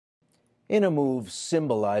In a move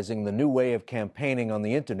symbolizing the new way of campaigning on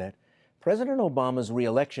the internet, President Obama's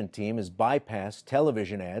re-election team has bypassed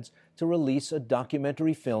television ads to release a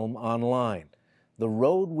documentary film online. The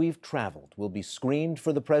Road We've Traveled will be screened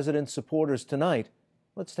for the president's supporters tonight.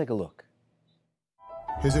 Let's take a look.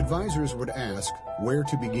 His advisors would ask where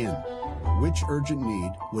to begin. Which urgent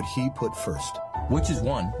need would he put first? Which is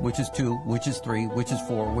 1, which is 2, which is 3, which is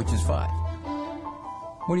 4, which is 5?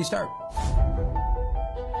 Where do you start?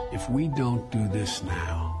 If we don't do this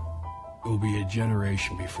now, it will be a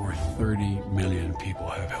generation before 30 million people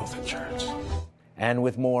have health insurance. And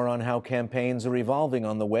with more on how campaigns are evolving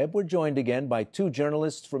on the web, we're joined again by two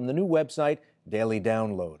journalists from the new website, Daily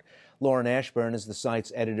Download. Lauren Ashburn is the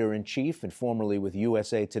site's editor-in-chief and formerly with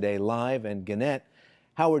USA Today Live and Gannett.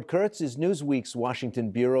 Howard Kurtz is Newsweek's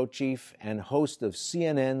Washington bureau chief and host of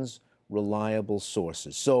CNN's Reliable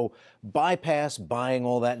Sources. So bypass buying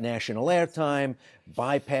all that national airtime,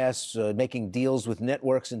 bypass making deals with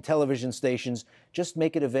networks and television stations, just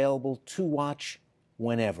make it available to watch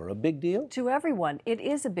whenever. A big deal? To everyone, it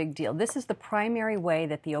is a big deal. This is the primary way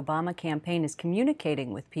that the Obama campaign is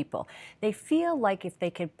communicating with people. They feel like if they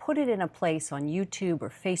could put it in a place on YouTube or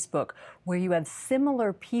Facebook where you have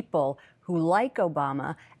similar people who like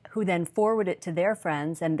Obama, who then forward it to their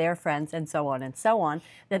friends and so on,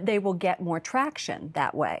 that they will get more traction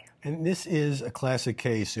that way. And this is a classic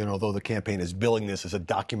case, although the campaign is billing this as a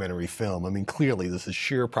documentary film. I mean, clearly this is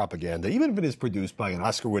sheer propaganda, even if it is produced by an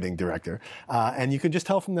Oscar-winning director. And you can just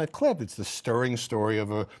tell from that clip, it's the stirring story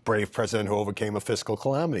of a brave president who overcame a fiscal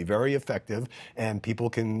calamity. Very effective, and people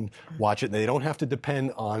can watch it. And they don't have to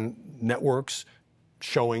depend on networks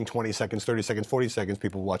showing 20 seconds, 30 seconds, 40 seconds,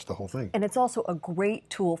 people watch the whole thing. And it's also a great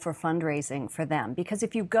tool for fundraising for them, because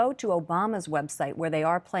if you go to Obama's website where they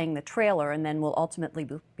are playing the trailer and then will ultimately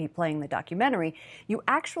be playing the documentary, you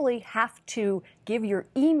actually have to give your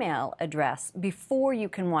email address before you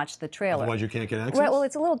can watch the trailer. Otherwise you can't get access? Well,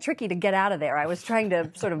 it's a little tricky to get out of there. I was trying to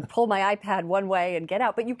sort of pull my iPad one way and get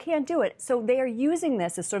out, but you can't do it. So they are using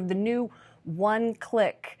this as sort of the new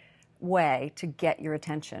one-click way to get your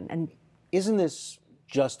attention. And isn't this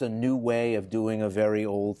just a new way of doing a very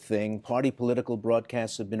old thing? Party political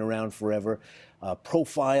broadcasts have been around forever.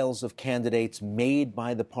 Profiles of candidates made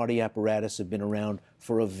by the party apparatus have been around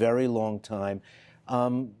for a very long time.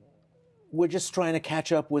 We're just trying to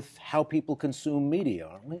catch up with how people consume media,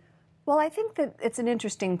 aren't we? Well, I think that it's an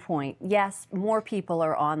interesting point. Yes, more people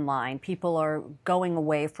are online. People are going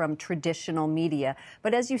away from traditional media.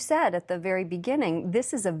 But as you said at the very beginning,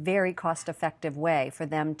 this is a very cost-effective way for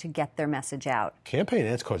them to get their message out. Campaign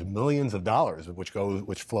ads cost millions of dollars, which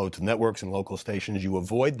flow to networks and local stations. You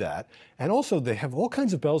avoid that. And also, they have all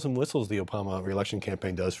kinds of bells and whistles the Obama re-election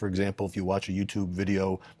campaign does. For example, if you watch a YouTube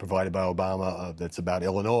video provided by Obama that's about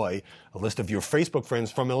Illinois, a list of your Facebook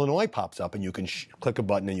friends from Illinois pops up, and you can click a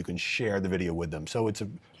button and you can share the video with them. So it's,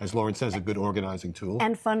 as Lauren says, a good organizing tool.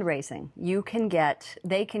 And fundraising.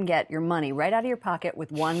 They can get your money right out of your pocket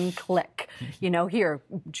with one click. Here,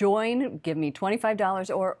 join, give me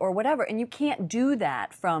 $25 or whatever. And you can't do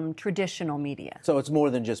that from traditional media. So it's more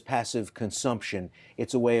than just passive consumption.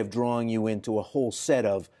 It's a way of drawing you into a whole set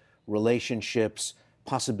of relationships,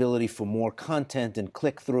 possibility for more content and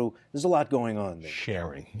click-through. There's a lot going on there.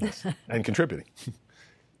 Sharing and contributing.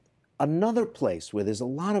 Another place where there's a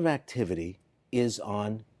lot of activity is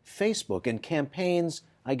on Facebook, and campaigns,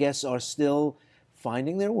 I guess, are still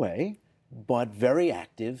finding their way, but very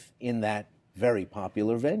active in that very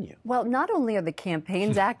popular venue. Well, not only are the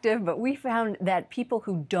campaigns active, but we found that people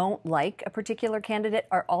who don't like a particular candidate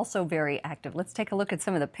are also very active. Let's take a look at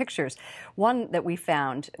some of the pictures. One that we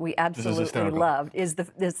found we absolutely loved is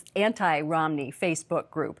this anti-Romney Facebook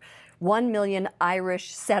group. 1 million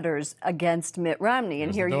Irish setters against Mitt Romney.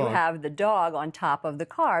 And here you have the dog on top of the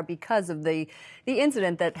car because of the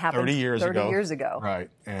incident that happened 30 years ago. Right.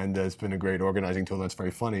 And it's been a great organizing tool. That's very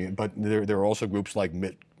funny. But there are also groups like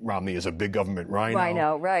Mitt Romney is a big government rhino.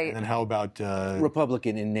 Rhino, right. And then how about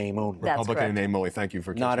Republican in name only. Republican in name only. Thank you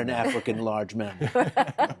for not an African large man.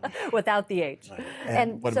 Without the H. Right.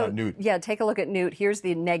 And what about Newt? Yeah, take a look at Newt. Here's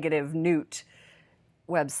the negative Newt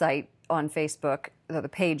website on Facebook, the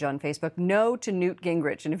page on Facebook, No to Newt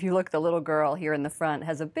Gingrich. And if you look, the little girl here in the front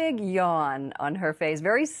has a big yawn on her face,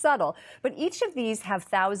 very subtle. But each of these have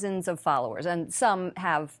thousands of followers, and some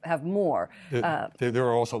have more. There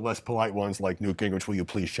are also less polite ones like Newt Gingrich, will you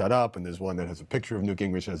please shut up? And there's one that has a picture of Newt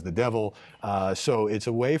Gingrich as the devil. So it's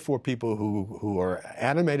a way for people who are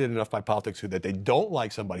animated enough by politics that they don't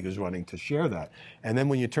like somebody who's running to share that. And then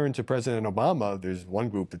when you turn to President Obama, there's one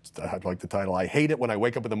group that's, I'd like the title, I hate it when I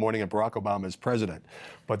wake up in the morning and Barack Obama is president.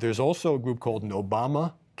 But there's also a group called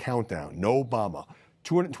Nobama Countdown, Nobama.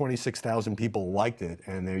 226,000 people liked it,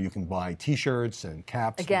 and there you can buy T-shirts and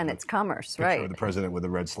caps. Again, it's commerce, right? Picture of the president with a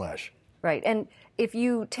red slash. Right, and if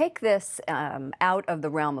you take this out of the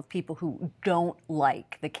realm of people who don't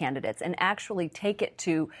like the candidates and actually take it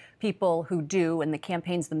to people who do and the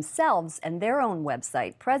campaigns themselves and their own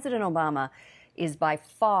website, President Obama is by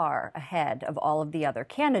far ahead of all of the other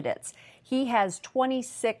candidates. He has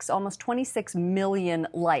almost 26 million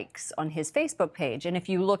likes on his Facebook page, and if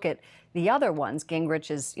you look at the other ones,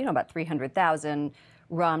 Gingrich is about 300,000,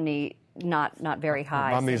 Romney not very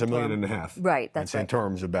high. Romney's 1.5 million. Right, that's and right.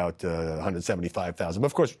 Santorum's about 175,000. But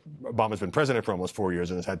of course, Obama's been president for almost 4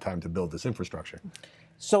 years and has had time to build this infrastructure.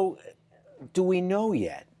 So, do we know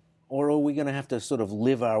yet, or are we going to have to sort of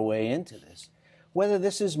live our way into this, whether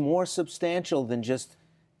this is more substantial than just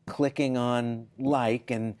clicking on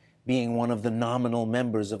like and being one of the nominal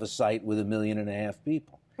members of a site with 1.5 million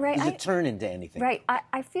people? Right. Does it turn into anything? Right.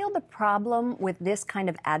 I feel the problem with this kind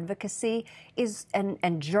of advocacy is,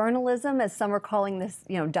 and journalism, as some are calling this,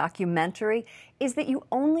 documentary, is that you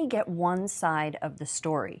only get one side of the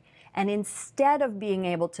story. And instead of being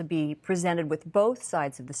able to be presented with both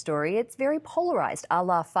sides of the story, it's very polarized, a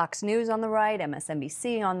la Fox News on the right,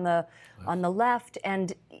 MSNBC on the left,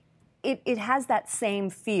 and it has that same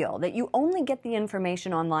feel that you only get the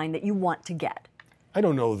information online that you want to get. I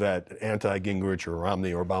don't know that anti-Gingrich or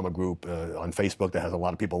Romney or Obama group on Facebook that has a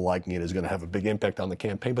lot of people liking it is going to have a big impact on the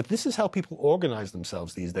campaign. But this is how people organize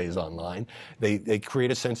themselves these days online. They create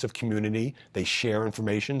a sense of community. They share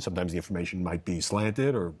information. Sometimes the information might be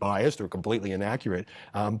slanted or biased or completely inaccurate.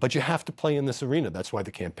 But you have to play in this arena. That's why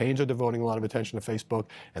the campaigns are devoting a lot of attention to Facebook.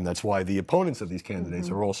 And that's why the opponents of these candidates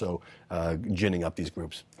are also ginning up these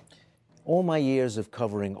groups. All my years of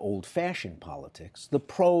covering old-fashioned politics, the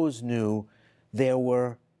pros knew there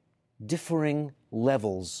were differing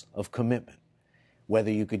levels of commitment, whether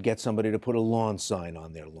you could get somebody to put a lawn sign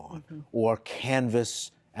on their lawn, or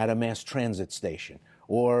canvass at a mass transit station,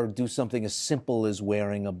 or do something as simple as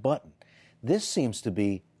wearing a button. This seems to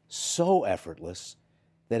be so effortless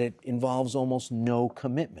that it involves almost no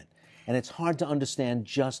commitment. And it's hard to understand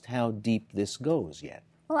just how deep this goes yet.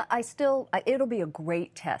 Well, it'll be a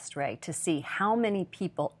great test, Ray, to see how many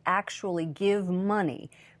people actually give money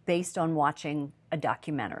based on watching a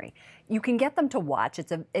documentary. You can get them to watch.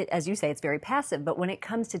 As you say, it's very passive. But when it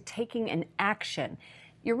comes to taking an action,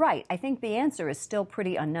 you're right. I think the answer is still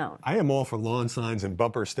pretty unknown. I am all for lawn signs and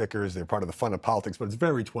bumper stickers. They're part of the fun of politics, but it's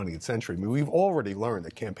very 20th century. I mean, we've already learned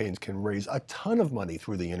that campaigns can raise a ton of money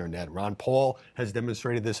through the internet. Ron Paul has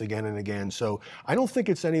demonstrated this again and again. So I don't think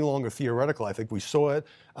it's any longer theoretical. I think we saw it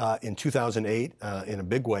in 2008 in a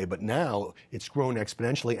big way, but now it's grown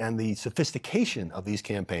exponentially, and the sophistication of these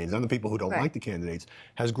campaigns and the people who don't like the candidates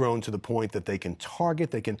has grown to the point that they can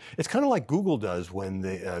target. It's kind of like Google does when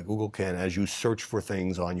Google can, as you search for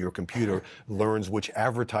things on your computer, learns which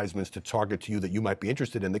advertisements to target to you that you might be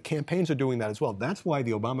interested in. The campaigns are doing that as well. That's why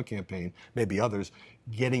the Obama campaign, maybe others,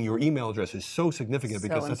 getting your email address is so significant,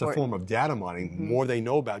 because that's a form of data mining. The more they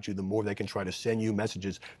know about you, the more they can try to send you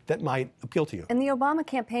messages that might appeal to you. And the Obama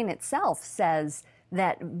campaign itself says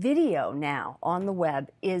that video now on the web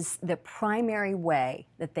is the primary way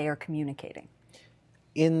that they are communicating.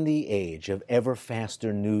 In the age of ever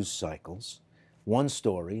faster news cycles, one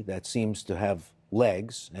story that seems to have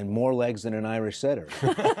legs, and more legs than an Irish setter,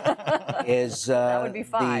 is that would be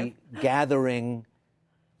 5. The gathering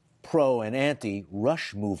pro and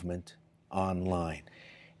anti-Rush movement online.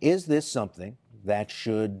 Is this something that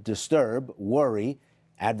should disturb, worry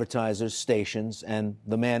advertisers, stations, and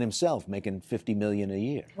the man himself making $50 million a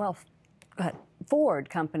year? Well, Ford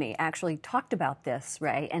company actually talked about this,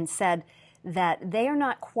 Ray, and said that they are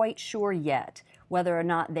not quite sure yet whether or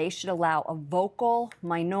not they should allow a vocal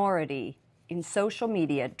minority in social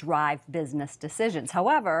media drive business decisions.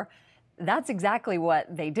 However, that's exactly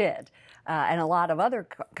what they did, and a lot of other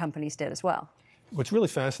companies did as well. What's really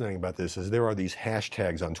fascinating about this is there are these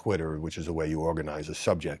hashtags on Twitter, which is the way you organize a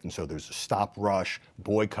subject. And so there's a Stop Rush,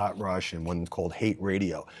 Boycott Rush, and one called Hate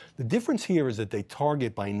Radio. The difference here is that they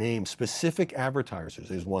target by name specific advertisers.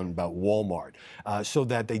 There's one about Walmart, so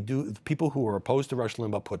that people who are opposed to Rush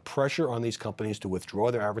Limbaugh put pressure on these companies to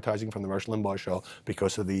withdraw their advertising from the Rush Limbaugh show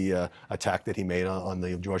because of the attack that he made on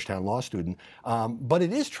the Georgetown law student. But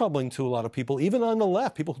it is troubling to a lot of people, even on the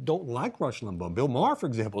left, people who don't like Rush Limbaugh. Bill Maher, for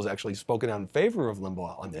example, has actually spoken out in favor of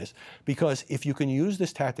Limbaugh on this, because if you can use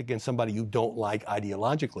this tactic against somebody you don't like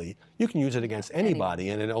ideologically, you can use it against anybody,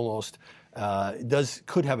 and it almost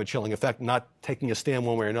could have a chilling effect, not taking a stand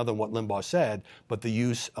one way or another on what Limbaugh said, but the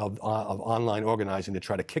use of online organizing to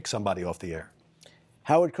try to kick somebody off the air.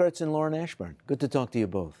 Howard Kurtz and Lauren Ashburn, good to talk to you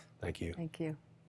both. Thank you. Thank you.